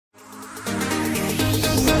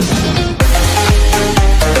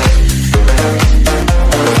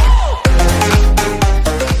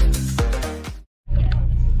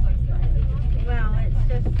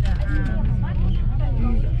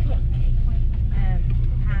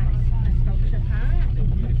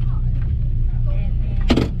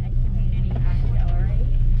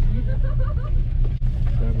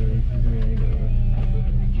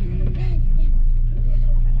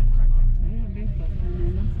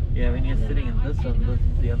Yeah, when you're sitting in this one,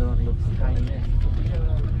 the other one looks tiny.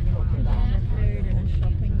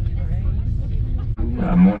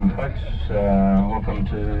 Morning folks, welcome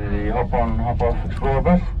to the Hop On Hop Off Explorer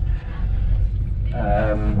bus.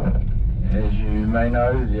 As you may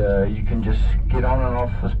know, you can just get on and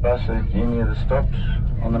off this bus at any of the stops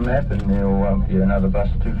on the map, and there won't be another bus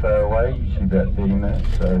too far away, usually about 30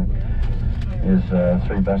 minutes. So there's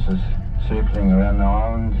 3 buses circling around the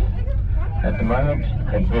island at the moment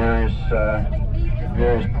at various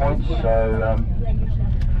points. So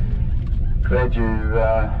glad you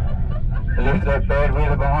left that bad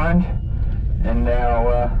weather behind, and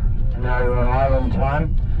now you're on island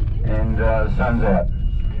time, and the sun's out. A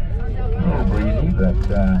little breezy, but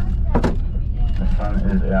the sun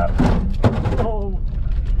is out. Oh,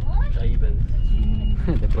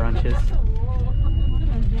 the branches.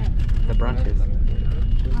 The branches.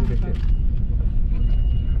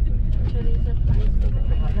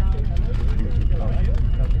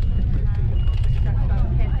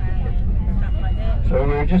 So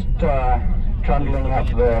we're just trundling up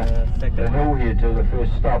the hill here to the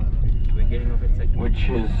first stop, which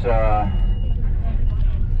is the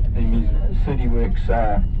City Works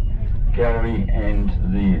Gallery and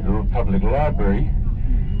the Public Library.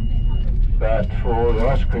 But for the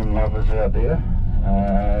ice cream lovers out there,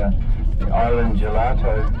 the Island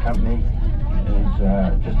Gelato Company is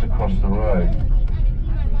just across the road.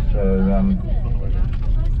 So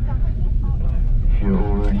if you're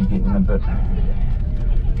already getting a bit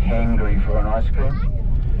hangry for an ice cream,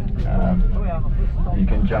 you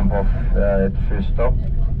can jump off at the first stop.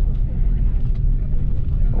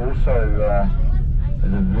 Also,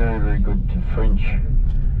 there's a very good French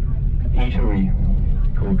eatery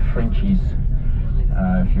called Frenchie's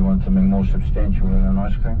if you want something more substantial than an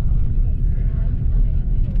ice cream.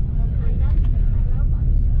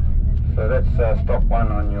 So that's stop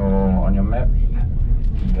 1 on your map,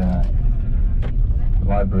 the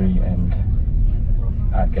library and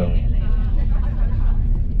art gallery.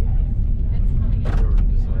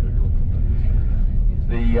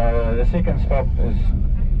 The second stop is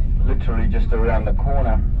literally just around the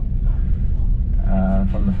corner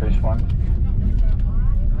from the first one.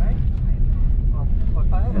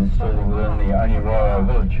 It's still within the Onirara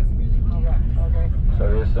village. So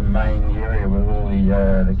there's the main area where all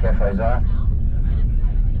the cafes are.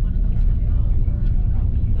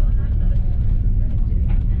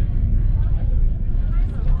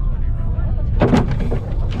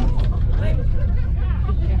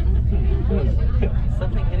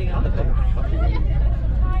 Something hitting on the boat.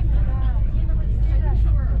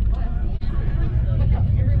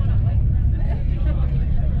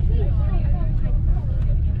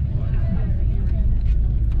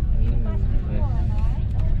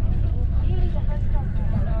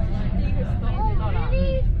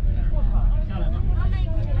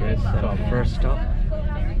 First stop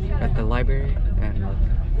at the library, and look.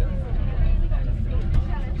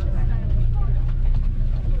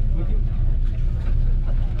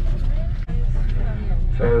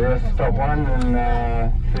 So that's stop 1 and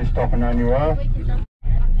first stop in Onirara.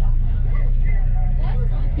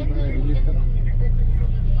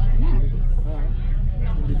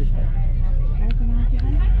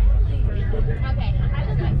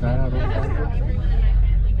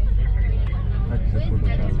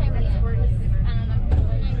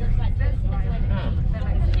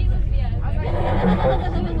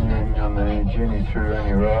 On the journey through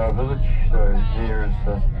Onirara village, so there is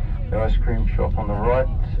the ice cream shop on the right,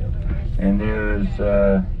 and there is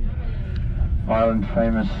island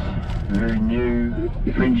famous, very new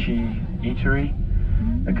Frenchy eatery,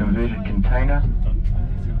 a converted container,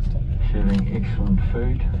 serving excellent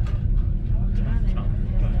food.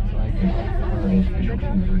 One of their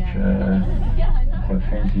specialties which are quite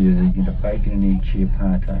fancy is you get a bacon and egg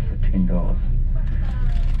ciabatta for $10.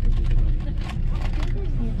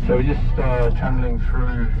 So we're just trundling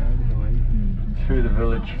through the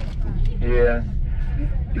village here,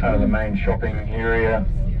 kind of the main shopping area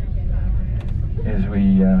as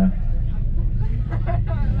we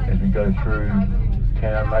go through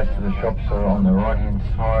town. Most of the shops are on the right hand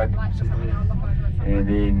side, and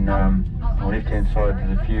then on the left hand side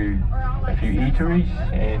there's a few eateries,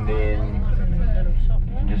 and then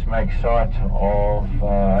you can just make sight of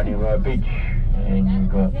Onirara Beach, and you've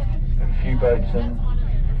got a few boats in.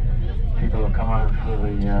 People have come over for the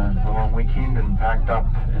long weekend and parked up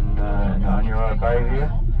in the Onirara Bay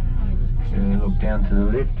here. So you look down to the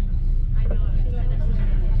left,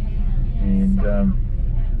 and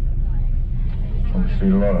obviously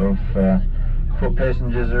a lot of foot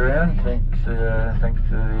passengers around thanks to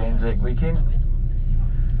the Anzac weekend.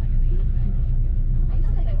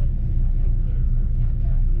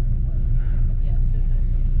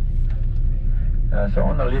 So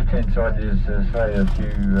on the left hand side there's say a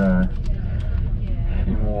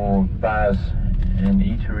few more bars and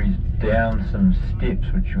eateries down some steps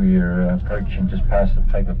which we're approaching just past the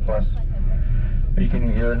Paper Plus. But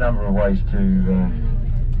there are a number of ways to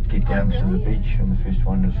get down to the beach, and the first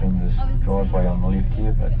one is in this driveway on the left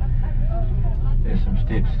here, but there's some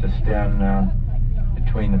steps just down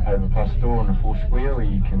between the Paper Plus store and the Four Square where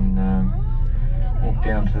you can walk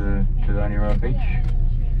down to the Oniroa beach.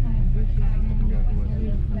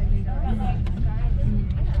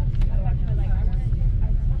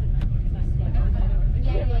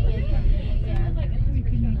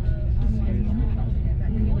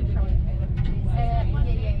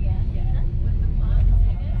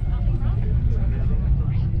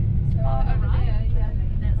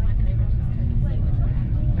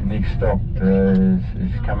 Next stop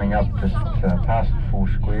is coming up just past the Four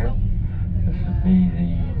Square. This would be the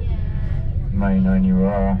main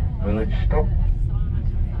Oniroa village stop,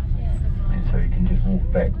 and so you can just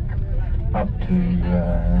walk back up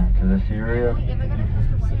to this area,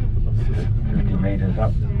 50 metres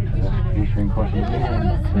up to this pedestrian crossing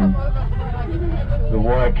there. And the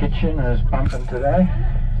Wire Kitchen is bumping today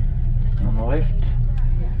on the left.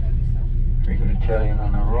 Very good Italian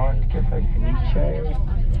on the right, Cafe Fenice.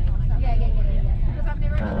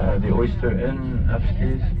 The Oyster Inn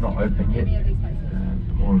upstairs, not open yet,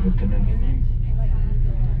 more of a dinner venue.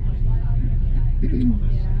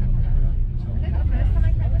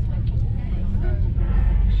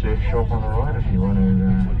 Surf shop on the right if you want to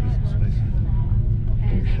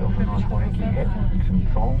get yourself a nice Waiheke hat and some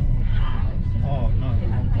thongs. Oh, no.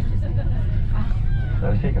 So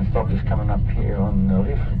the second stop is coming up here on the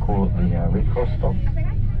left, we call it the Red Cross stop.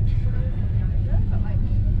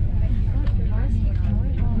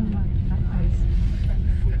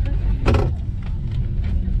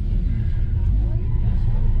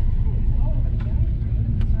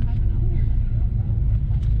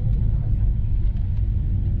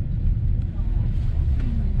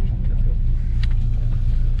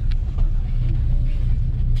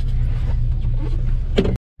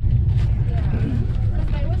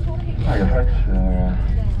 Hiya folks,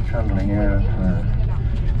 trundling out of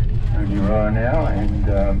Oniroa now, and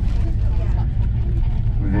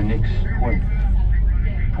with the next point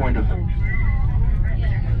of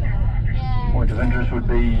interest would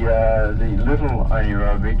be the little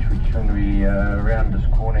Oniroa beach, which is going to be around this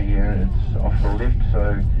corner here. It's off the left,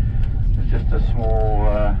 so it's just a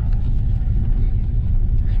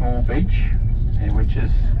small beach, which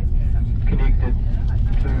is connected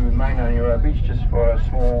to main Oniroa beach just by a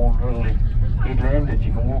small little headland that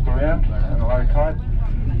you can walk around in low tide.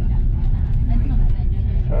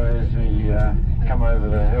 So as we come over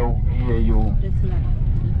the hill here, you'll be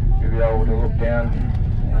able to look down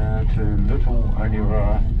to little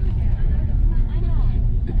Oniroa.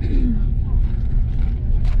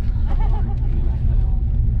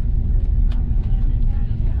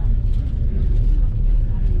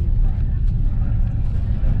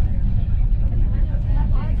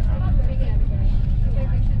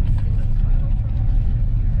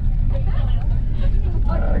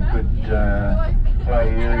 Play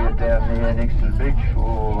area down there next to the beach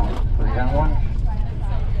for the young ones.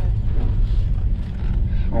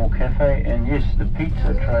 Small cafe, and yes, the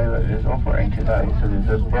pizza trailer is operating today. So there's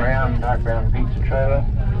a dark brown pizza trailer.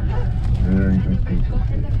 Very good pizza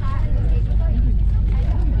food.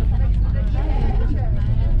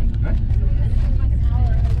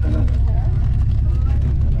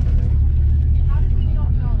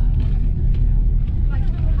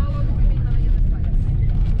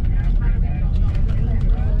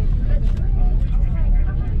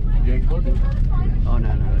 Oh no,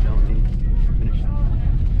 I don't need to finish it.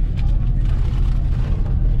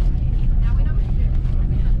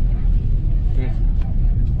 Yes.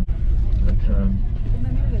 But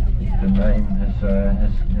the name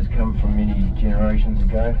has come from many generations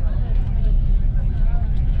ago.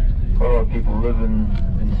 Quite a lot of people live in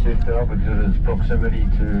Surfdale because of its proximity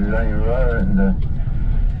to Oniroa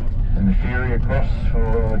and the ferry across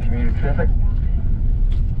for commuter traffic.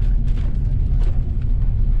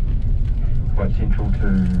 Quite central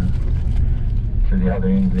to the other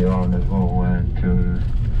end of the island as well, to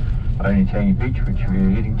Onitangi Beach, which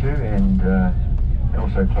we're heading to, and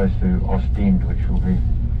also close to Ostend, which will be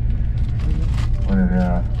one of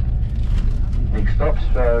our next stops.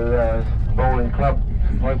 So bowling club,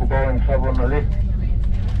 local bowling club on the left.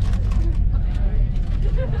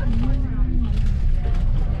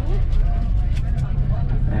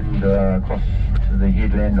 And across to the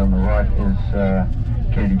headland on the right is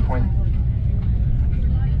Kennedy Point.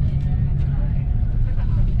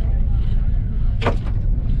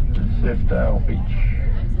 Surf Surfdale Beach.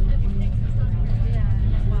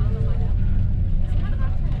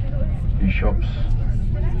 Few shops.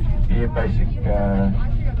 Yeah, basic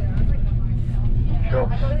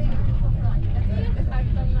shops.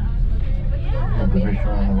 The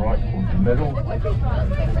restaurant on the right called The Middle.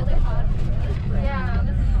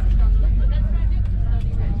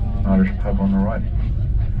 Irish pub on the right.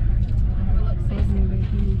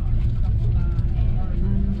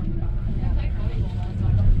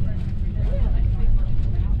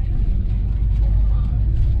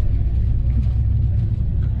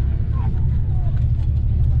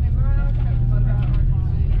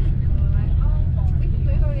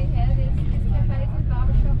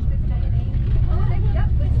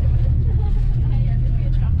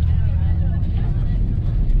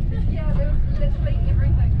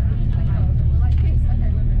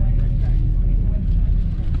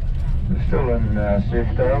 Still in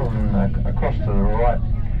Surfdale, and across to the right,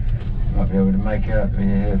 you might be able to make out we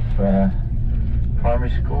have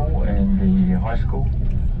primary school and the high school,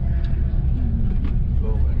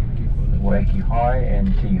 Waiheke High and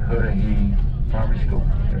Te Hurahi Primary School.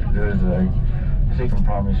 There is a second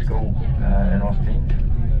primary school in Ostend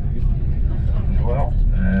as well.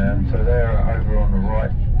 So they're over on the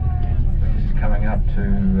right, just coming up to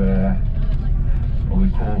what we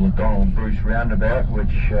call the Donald Bruce Roundabout,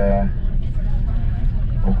 which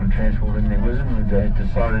Auckland Transport in their wisdom they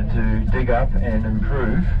decided to dig up and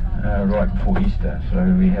improve right before Easter. So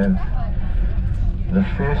we have the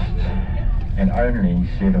first and only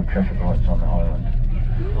set of traffic lights on the island.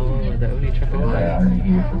 Oh, the only traffic light? They are only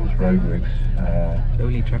here for this roadworks. The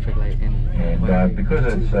only traffic light in... And because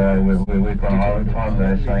it's we're working on island time,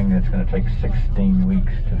 they're saying it's going to take 16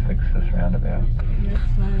 weeks to fix this roundabout.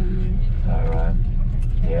 So,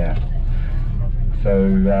 yeah. So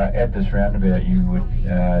at this roundabout you would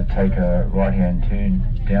take a right hand turn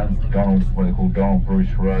down what they call Donald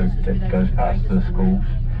Bruce Road that goes past the schools,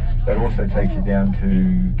 but also takes you down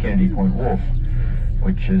to Kennedy Point Wharf,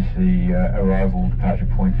 which is the arrival departure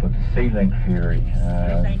point for the Sea Link ferry.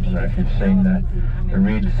 I don't know if you've seen the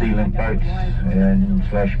red Sea Link boats and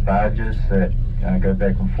slash barges that go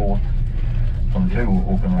back and forth from two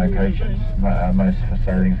Auckland locations. Most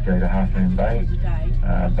sailings go to Half Moon Bay,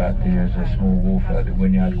 but there's a small wharf at the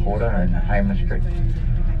Wynyard Quarter and Hamer Street.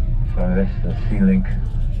 So that's the Sea Link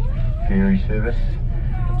ferry service,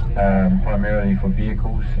 primarily for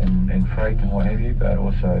vehicles and freight and what have you, but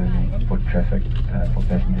also the foot traffic for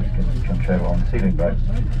passengers can travel on the Sea Link boat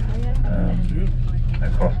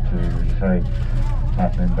across to, say,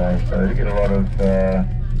 Half Moon Bay. So you get a lot of the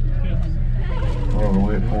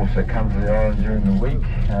workforce that comes to the island during the week,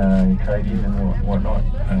 tradies and whatnot,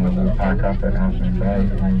 and we'll park up at Half Moon Bay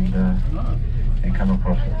and come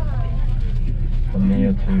across from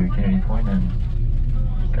there to Kennedy Point and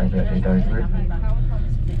go about their day's work.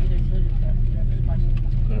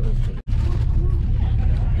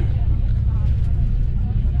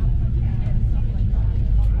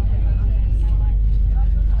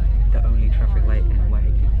 The only traffic light in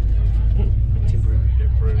Waiheke.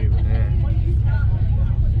 Temporary. Yeah.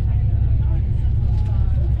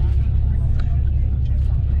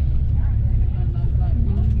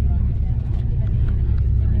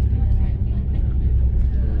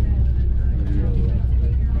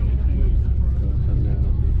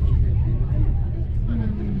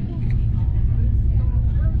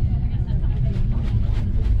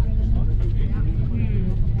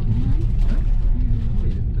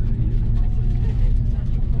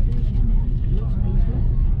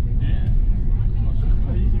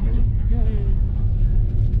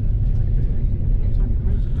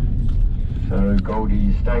 So Goldie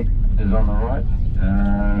Estate is on the right.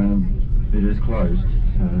 It is closed,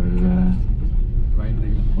 so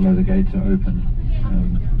although the gates are open.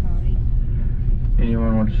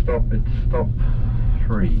 Anyone want to stop? It's stop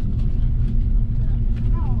 3.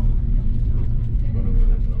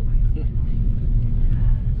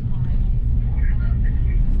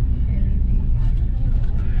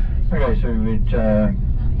 Okay, so we're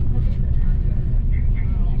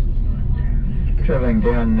travelling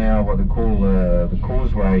down now what they call the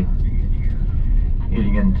causeway,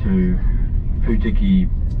 heading into Putiki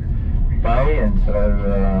Bay, and so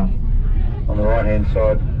on the right hand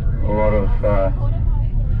side a lot of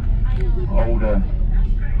older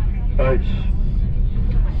boats,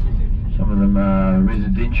 some of them are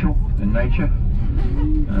residential in nature,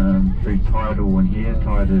 very tidal in here.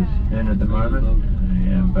 Tide is in at the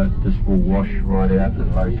moment, but this will wash right out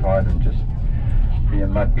at low tide and just be a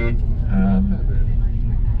mud bed.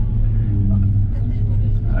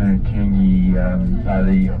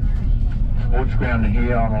 The sports ground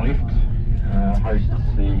here on the left hosts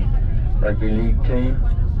the rugby league team,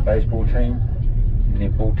 baseball team,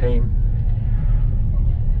 netball team.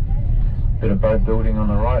 Bit of boat building on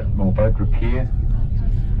the right, or boat repair.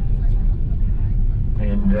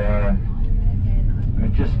 And we're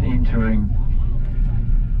just entering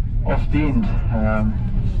Ostend,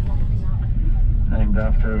 named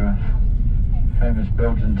after a famous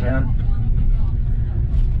Belgian town.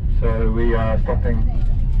 So we are stopping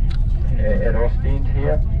at Ostend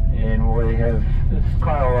here, and we have, it's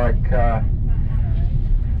kind of like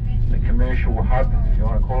the commercial hub, if you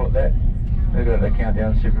want to call it that. We've got the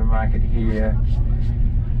Countdown supermarket here,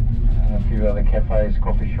 a few other cafes,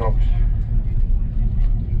 coffee shops.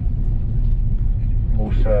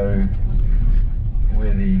 Also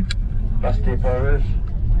where the bus depot is,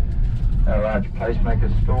 a large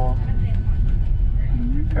placemaker store.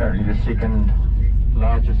 Apparently the second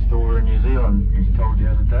largest store in New Zealand, I was told the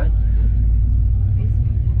other day.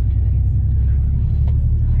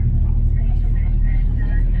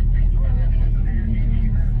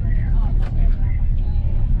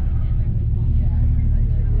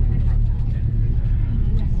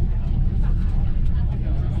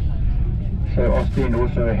 So Ostend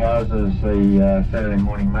also houses the Saturday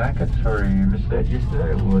morning market. Sorry you missed that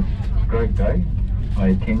yesterday. It was a great day. I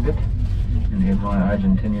attended and had my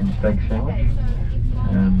Argentinian steak sandwich.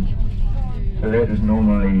 So that is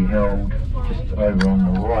normally held just over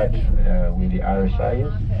on the right where the RSA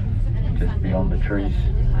is. Just beyond the trees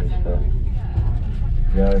is the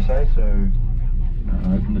RSA. So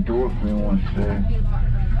I'll open the door if anyone wants to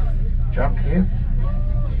jump here.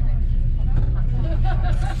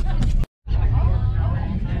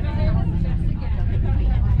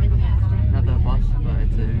 Another bus, but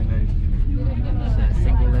it's a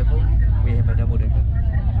single level. We have a double decker.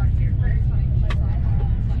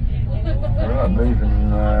 Alright, moving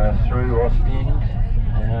through Ostend,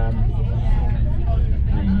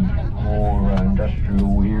 the more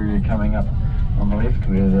industrial area coming up on the left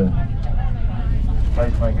where the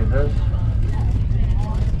placemakers is.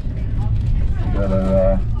 We've got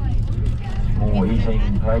a small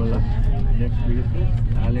eating places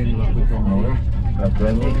on the left, got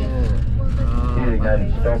the next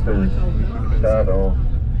designated stop is the start of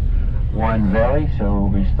Wine Valley, so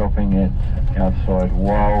we'll be stopping at outside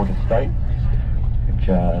Wild Estate, which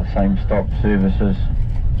same stop services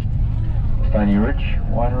Stony Ridge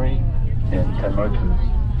Winery and Tamotu.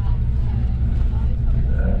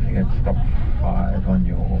 I think it's stop 5 on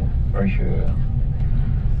your brochure.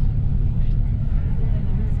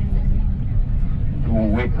 All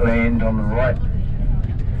wetland on the right,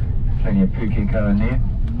 plenty of pukeko in there.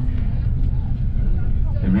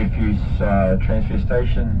 The refuse transfer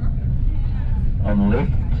station on the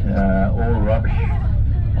left, all the rubbish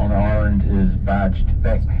on the island is barged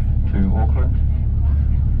back to Auckland.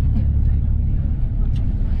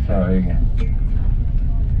 So, in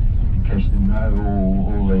case you know,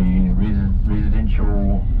 all the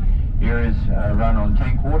residential areas run on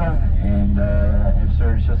tank water and have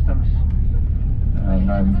sewage systems.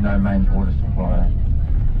 No mains water supply,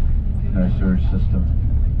 no sewage system.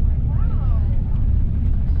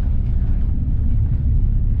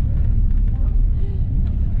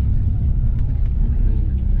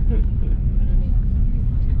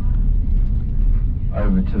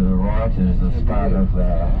 Over to the right is the start of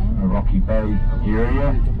the Rocky Bay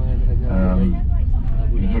area.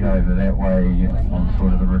 You head over that way on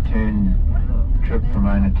sort of the return trip from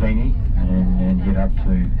Onatini and head up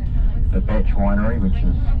to the Batch Winery, which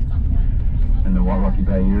is in the Waiheke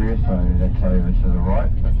Bay area, so that's over to the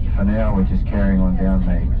right. But for now we're just carrying on down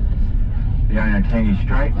the Onatini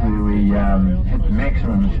Strait, where we hit the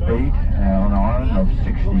maximum speed on the island of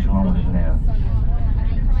 60 kilometres an hour.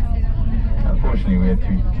 Unfortunately we had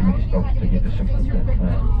too many stops to get to 60, but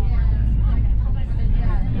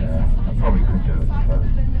yeah, I probably could do it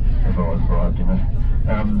if I was bribed, you know.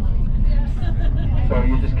 So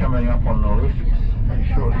you're just coming up on the left.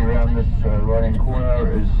 Shortly around this right hand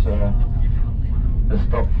corner is the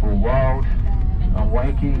stop for Wild on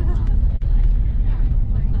Waiheke,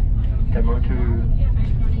 Tamotu,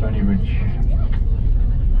 Stony Ridge.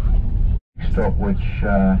 Stop which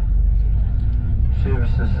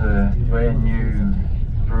services a brand new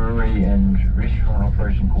brewery and restaurant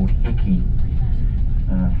operation called Heke.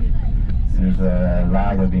 There's a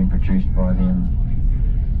lager being produced by them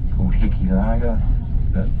called Heke Lager,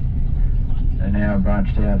 but they're now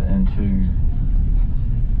branched out into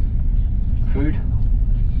food.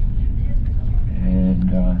 And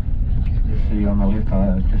you see on the left,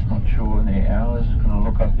 I'm just not sure in their hours. I'm going to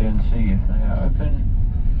look up there and see if they are open.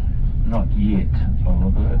 Not yet, by the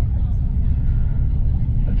look of it.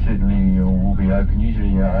 But certainly will be open.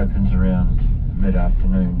 Usually it opens around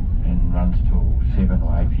mid-afternoon and runs till 7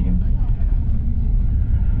 or 8 p.m.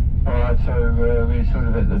 Alright, so we're sort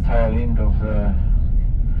of at the tail end of the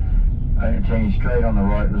Onatangi Strait. On the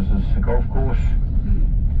right was this golf course,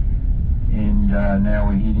 and now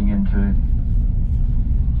we're heading into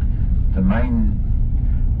the main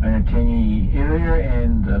Onatangi area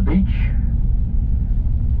and the beach.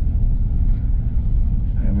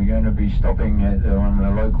 And we're going to be stopping at one of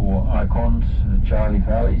the local icons, Charlie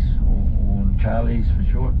Farley's, or Charlie's for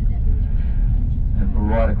short,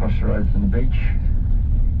 right across the road from the beach.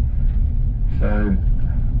 So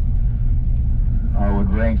I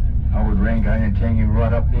would rank Onatangi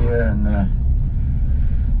right up there in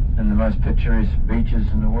the most picturesque beaches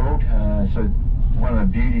in the world. So one of the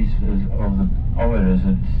beauties of it is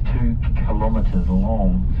it's 2 kilometres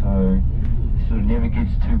long, so it sort of never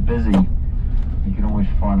gets too busy. You can always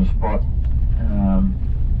find a spot.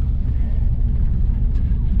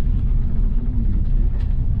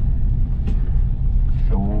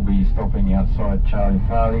 So we'll be stopping outside Charlie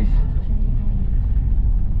Farley's,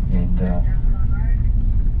 and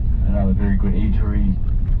another very good eatery,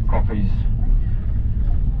 coffees,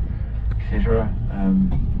 etc.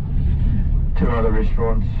 2 other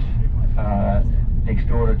restaurants next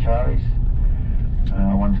door to Charlie's.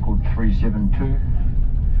 One's called 372,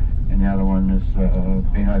 and the other one has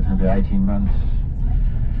been open about 18 months,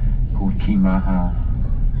 called Kimaha.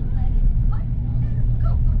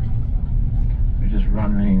 We're just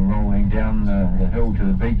rolling down the hill to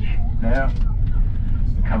the beach now.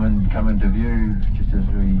 Come into view just as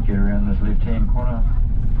we get around this left-hand corner.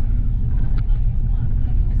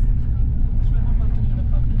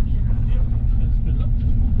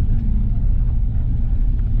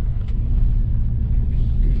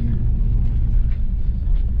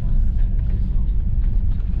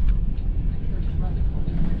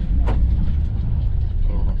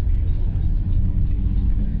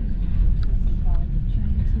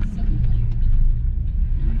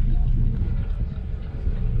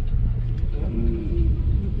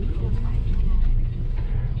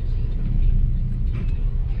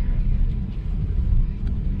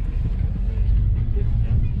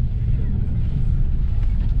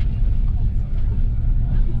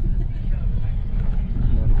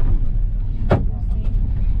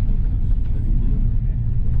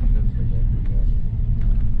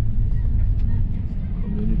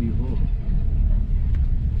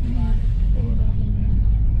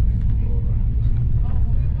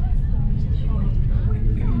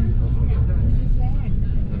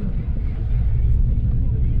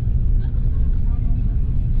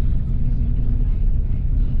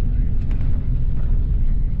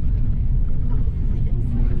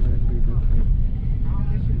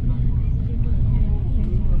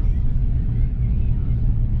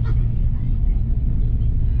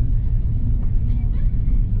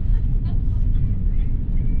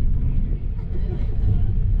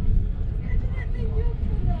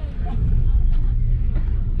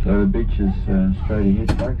 So the beach is straight ahead,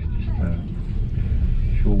 folks. Just a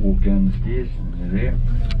short walk down the stairs and they're there.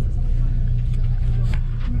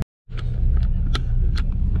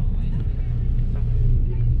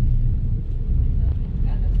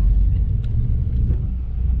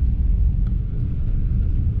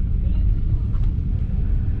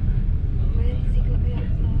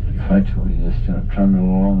 Folks, we're just trundle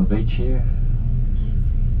along the beach here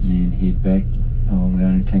and then head back along the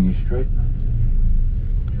Onatangi Street.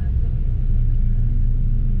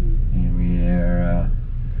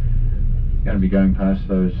 Going to be going past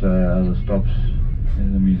those other stops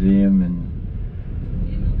at the museum and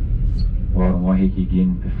Waiheke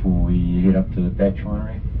again before we head up to the Batch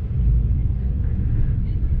Winery.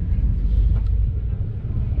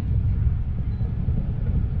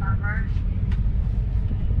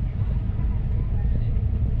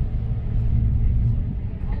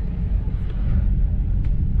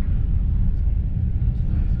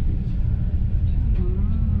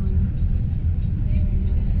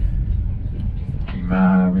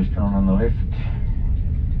 Restaurant on the left.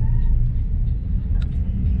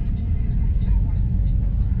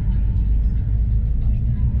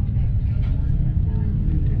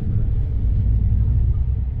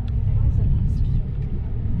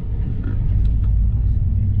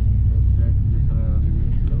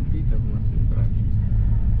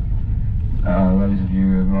 Those of you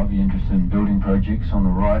who might be interested in building projects, on the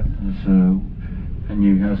right there's a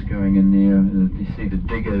new house going in there. You see the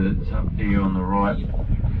digger that's up there on the right.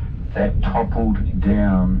 That toppled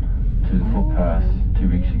down to the footpath 2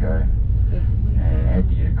 weeks ago and had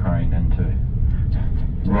to get a crane in to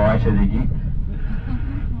right it again.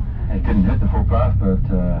 It didn't hit the footpath, but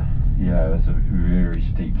yeah, it's a very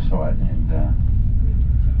steep site, and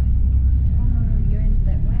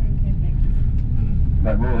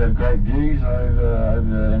but we'll have great views over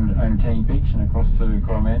Ontangi Beach and across to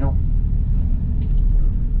Coromandel.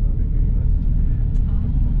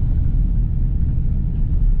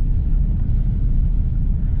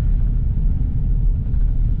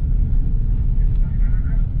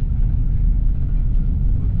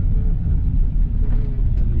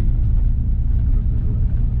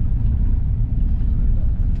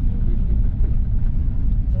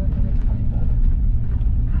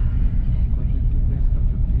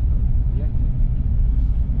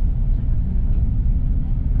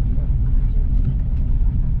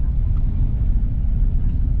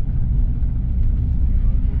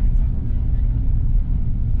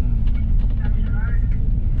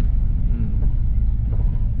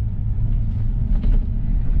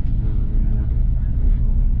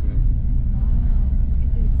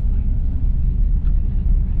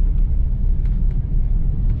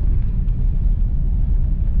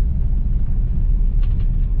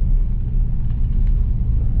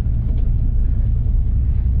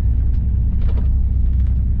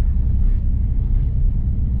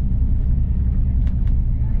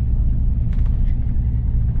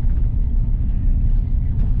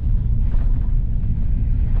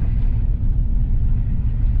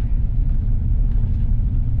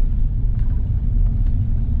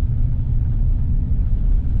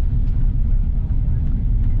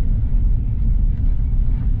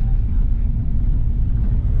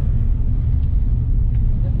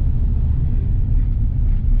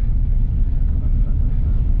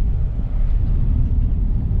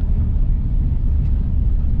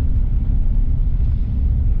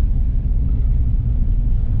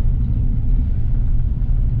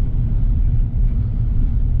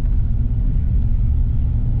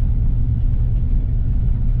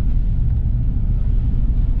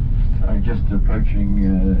 Just approaching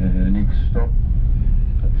the next stop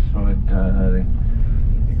outside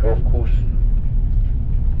the golf course.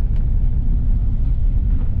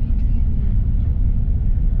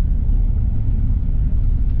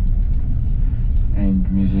 And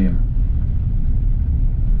museum.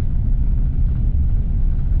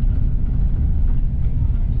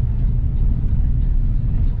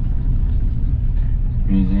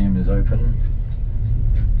 Museum is open.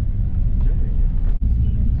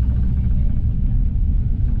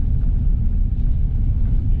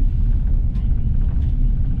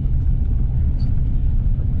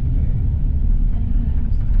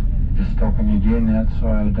 Stopping again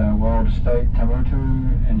outside Wild Estate,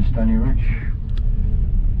 Tamutu and Stony Ridge.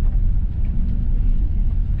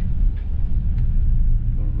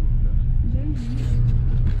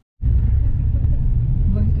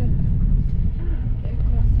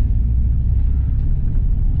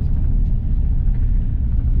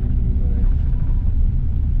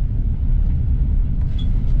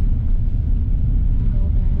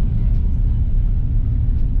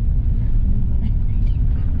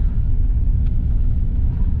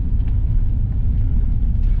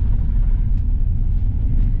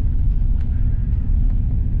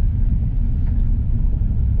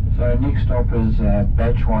 So next stop is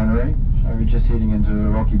Batch Winery. So we're just heading into the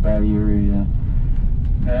Rocky Bay area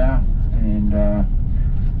now, and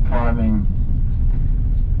climbing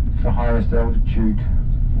the highest altitude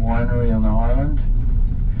winery on the island,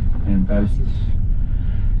 and boasts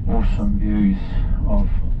awesome views of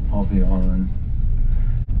the island.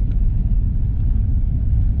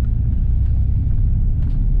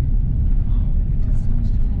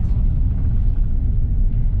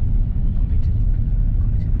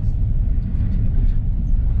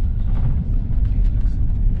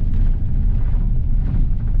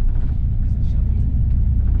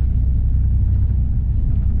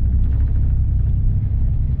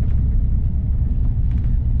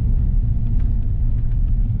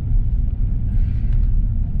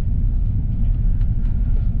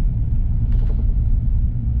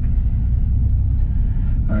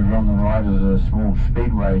 Over on the right is a small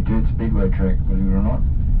speedway, dirt speedway track, believe it or not.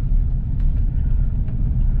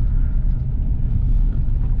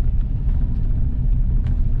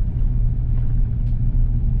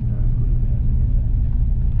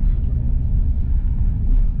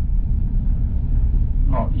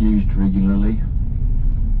 Not used regularly.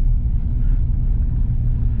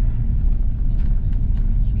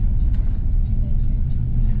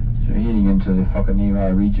 So heading into the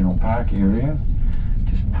Whakaniwa Regional Park area.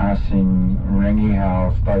 Just passing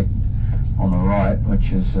Rangihau State on the right,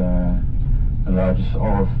 which is the largest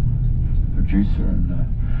olive producer and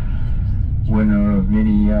winner of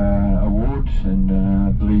many awards, and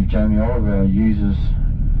I believe Jamie Oliver uses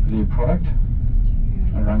their product,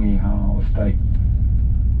 Rangiha Estate.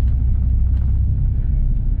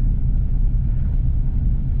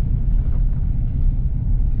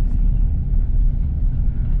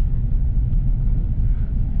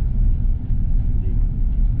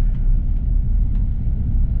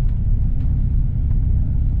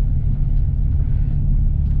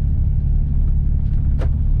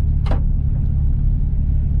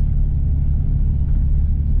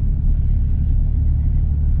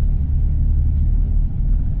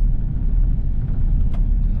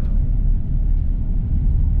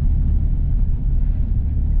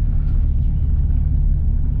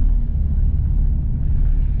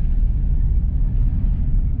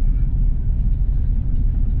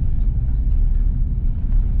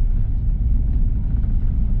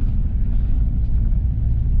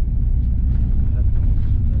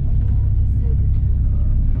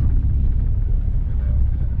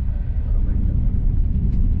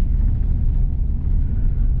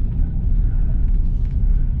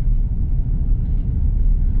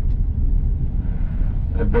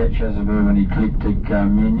 The batch has a bit of an eclectic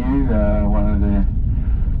menu. One of the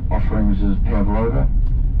offerings is pavlova.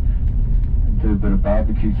 Do a bit of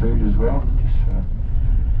barbecue food as well.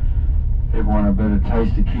 Just everyone a bit of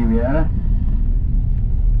taste of Kiwiana.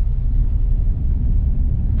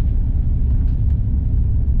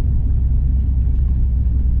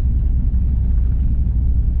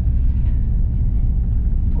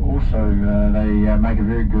 Also, they make a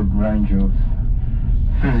very good range of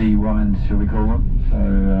fizzy wines, shall we call them. So,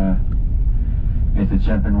 method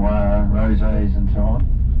champenois, rosés and so on.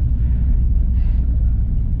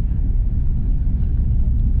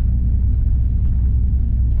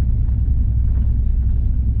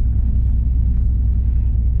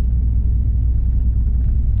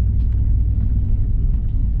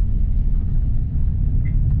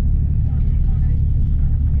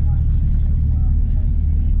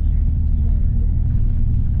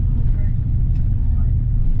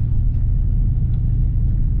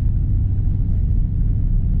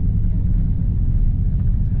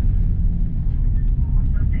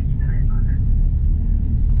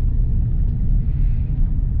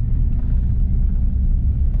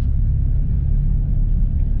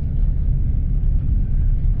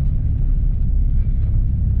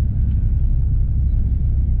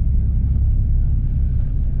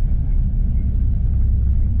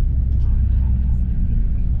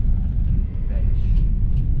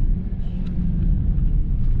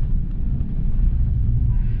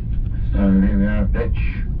 So here we are at Batch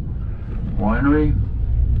Winery.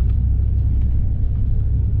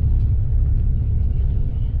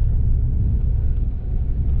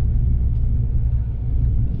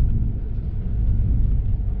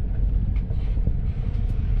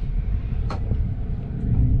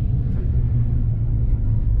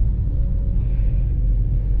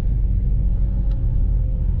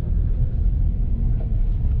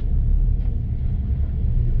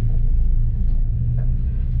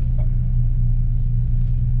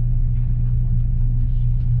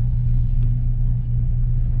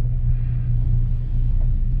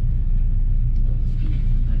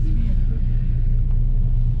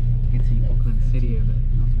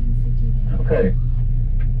 Okay.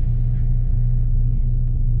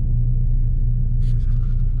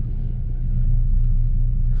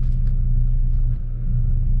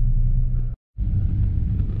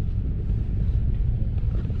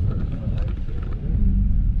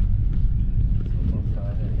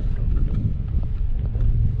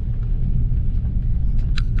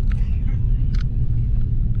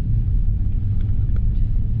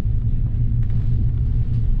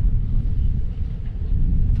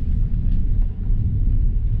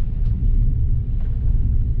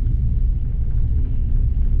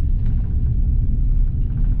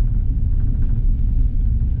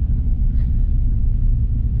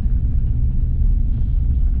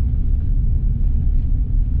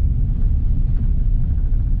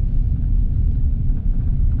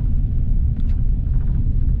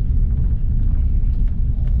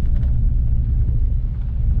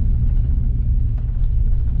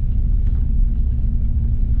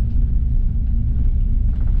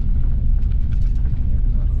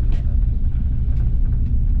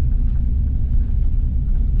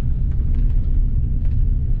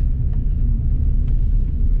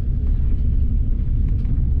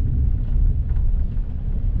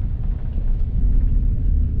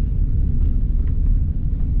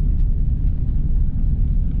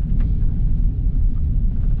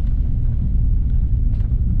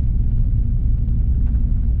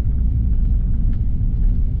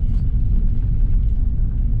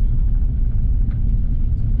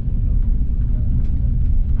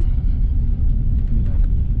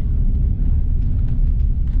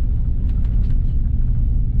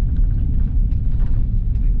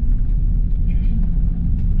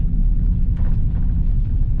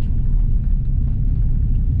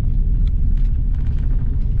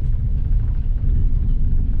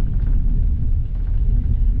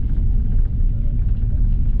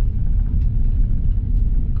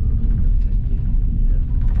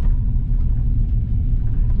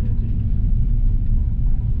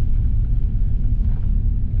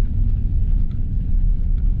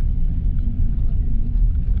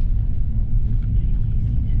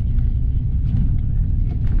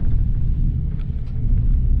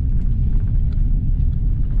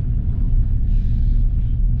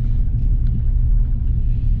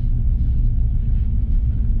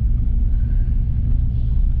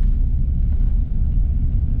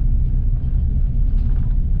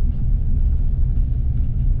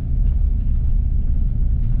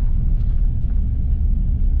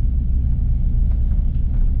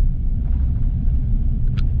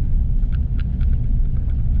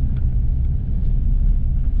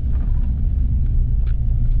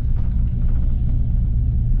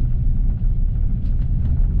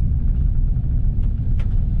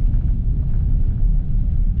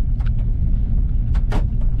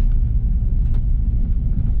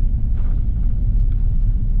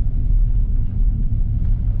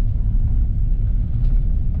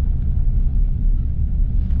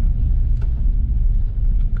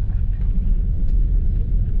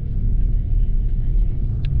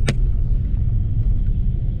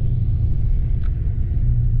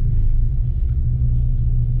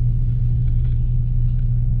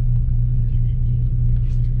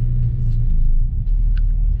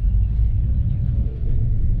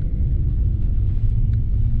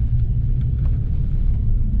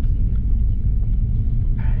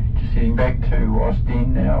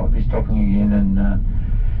 Ostend now. We'll be stopping again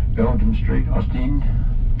in Belgium Street, Ostend.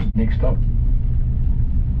 Next stop.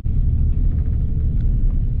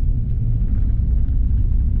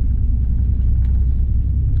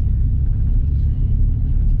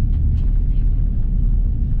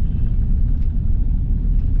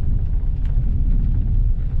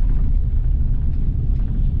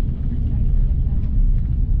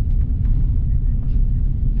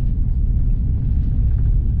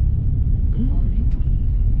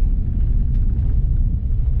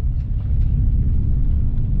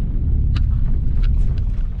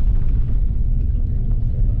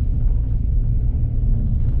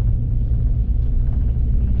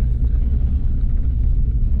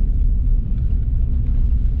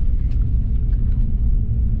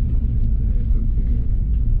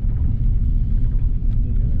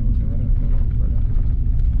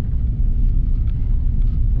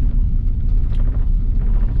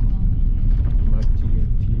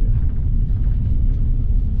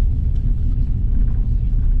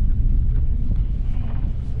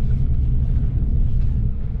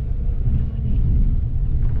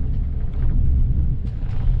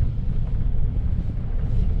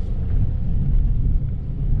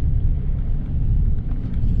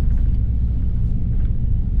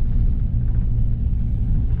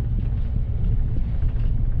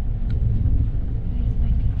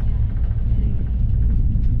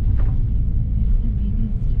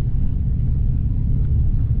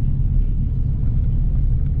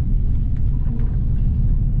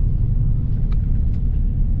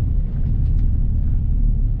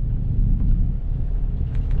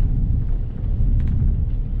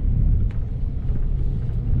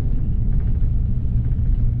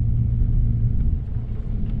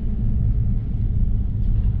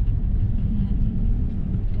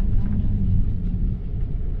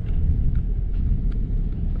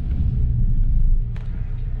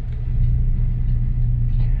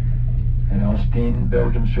 Ostend,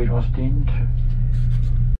 Belgium Street, Ostend.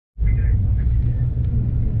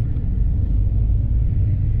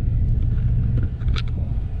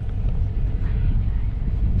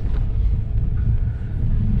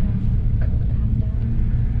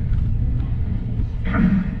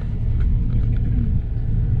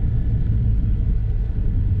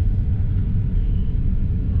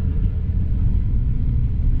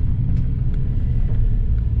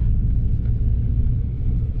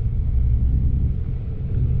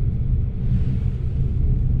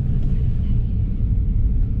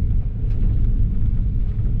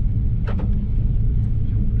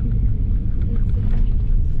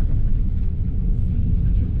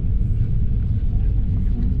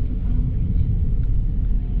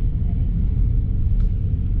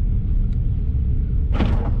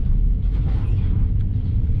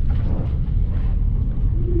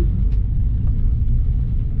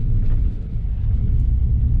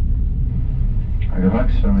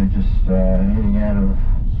 So we're just heading out of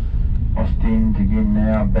Ostend again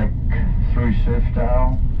now, back through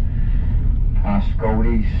Surfdale, past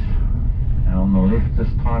Goldies, and on the left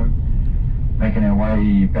this time, making our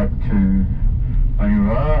way back to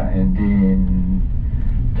Onuraa, and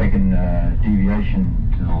then taking a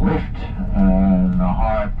deviation to the left, the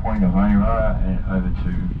higher point of Onuraa, and over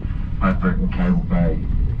to Mudbrick and Cable Bay.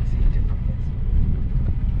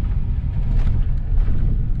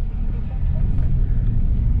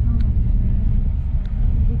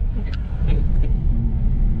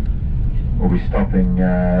 We'll be stopping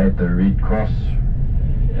at the Red Cross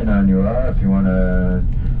in Onuraa if you want to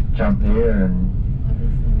jump there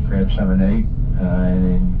and grab something to eat, and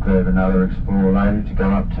then grab another Explorer later to go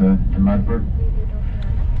up to Mudbrick.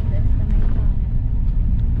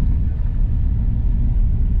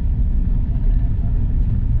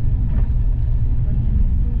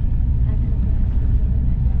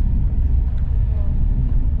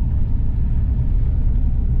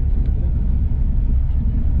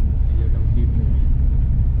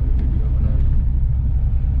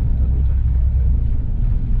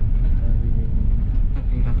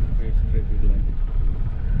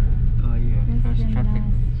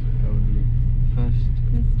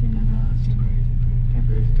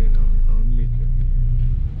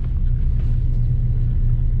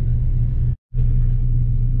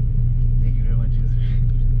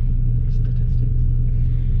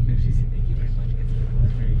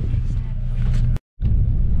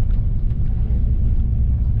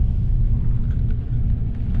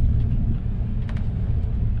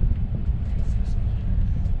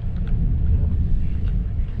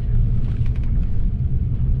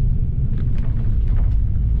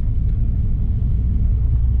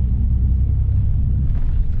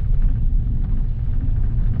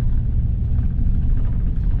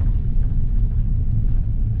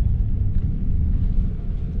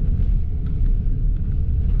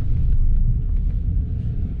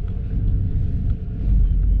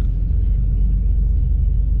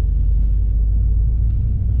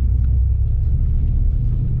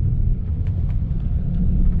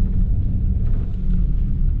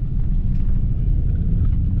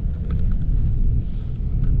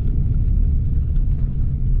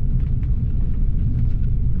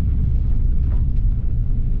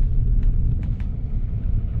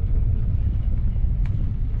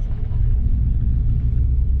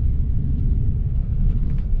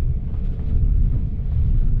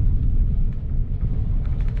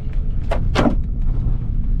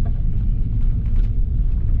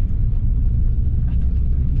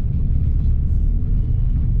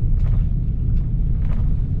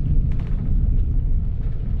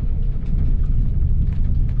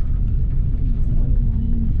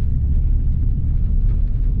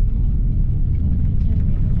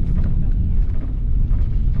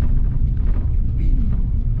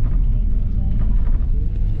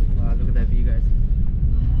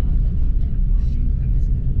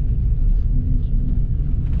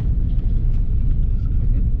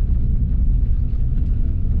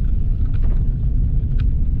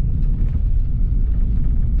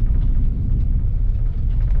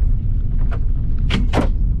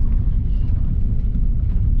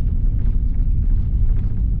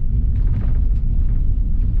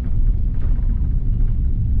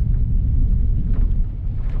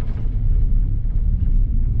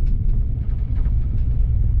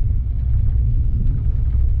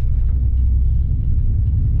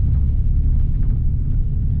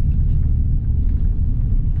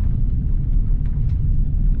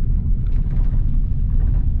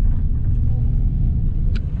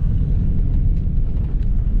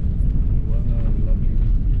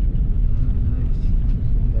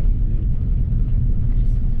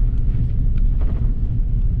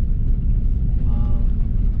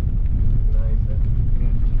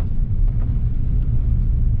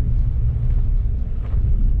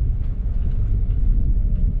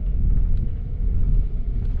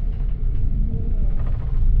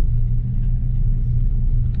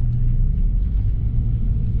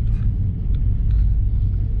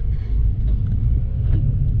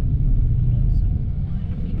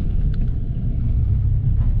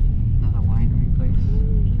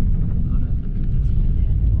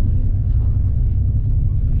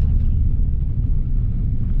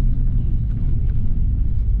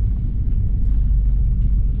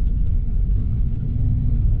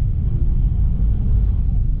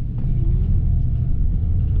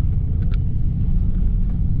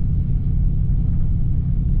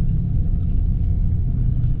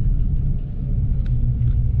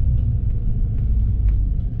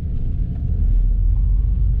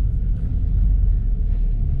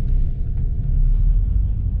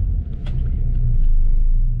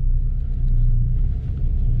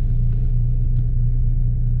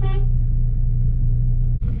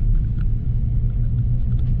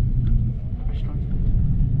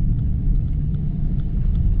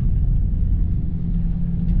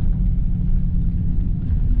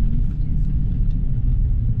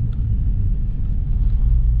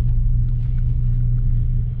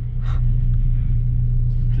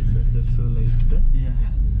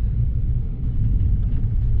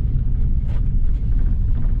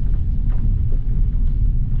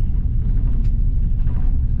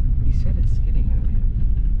 He said it's skidding over here.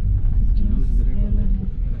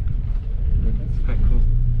 That's quite cool.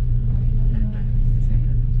 And at the same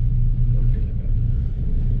time,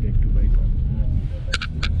 Take 2 bikes on.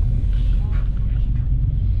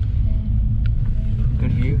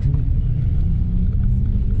 good view.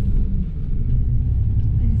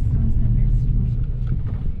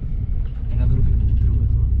 And a little people through as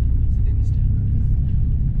well, so they missed it.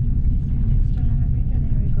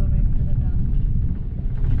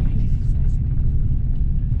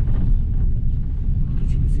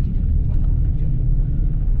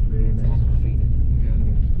 Very nice. Yeah, no,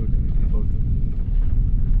 it's good. About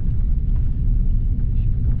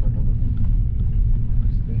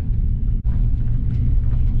what's that?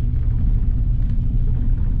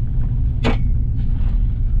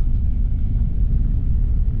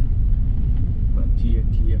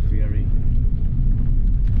 Kia Ferrari.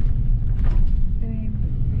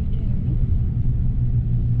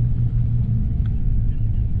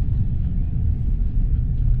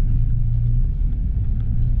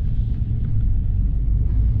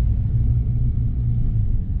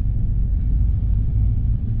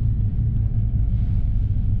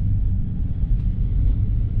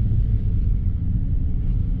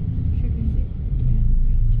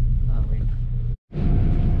 Oh, wait.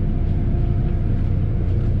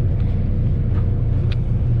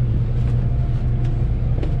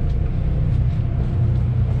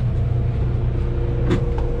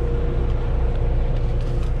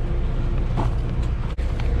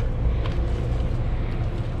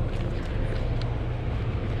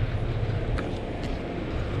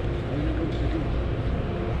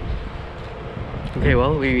 Okay,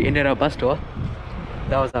 well, we ended our bus tour.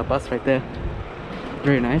 That was our bus right there.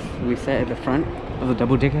 Very nice. We sat at the front of the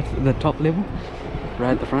double decker, the top level,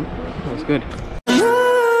 right at the front. That was good.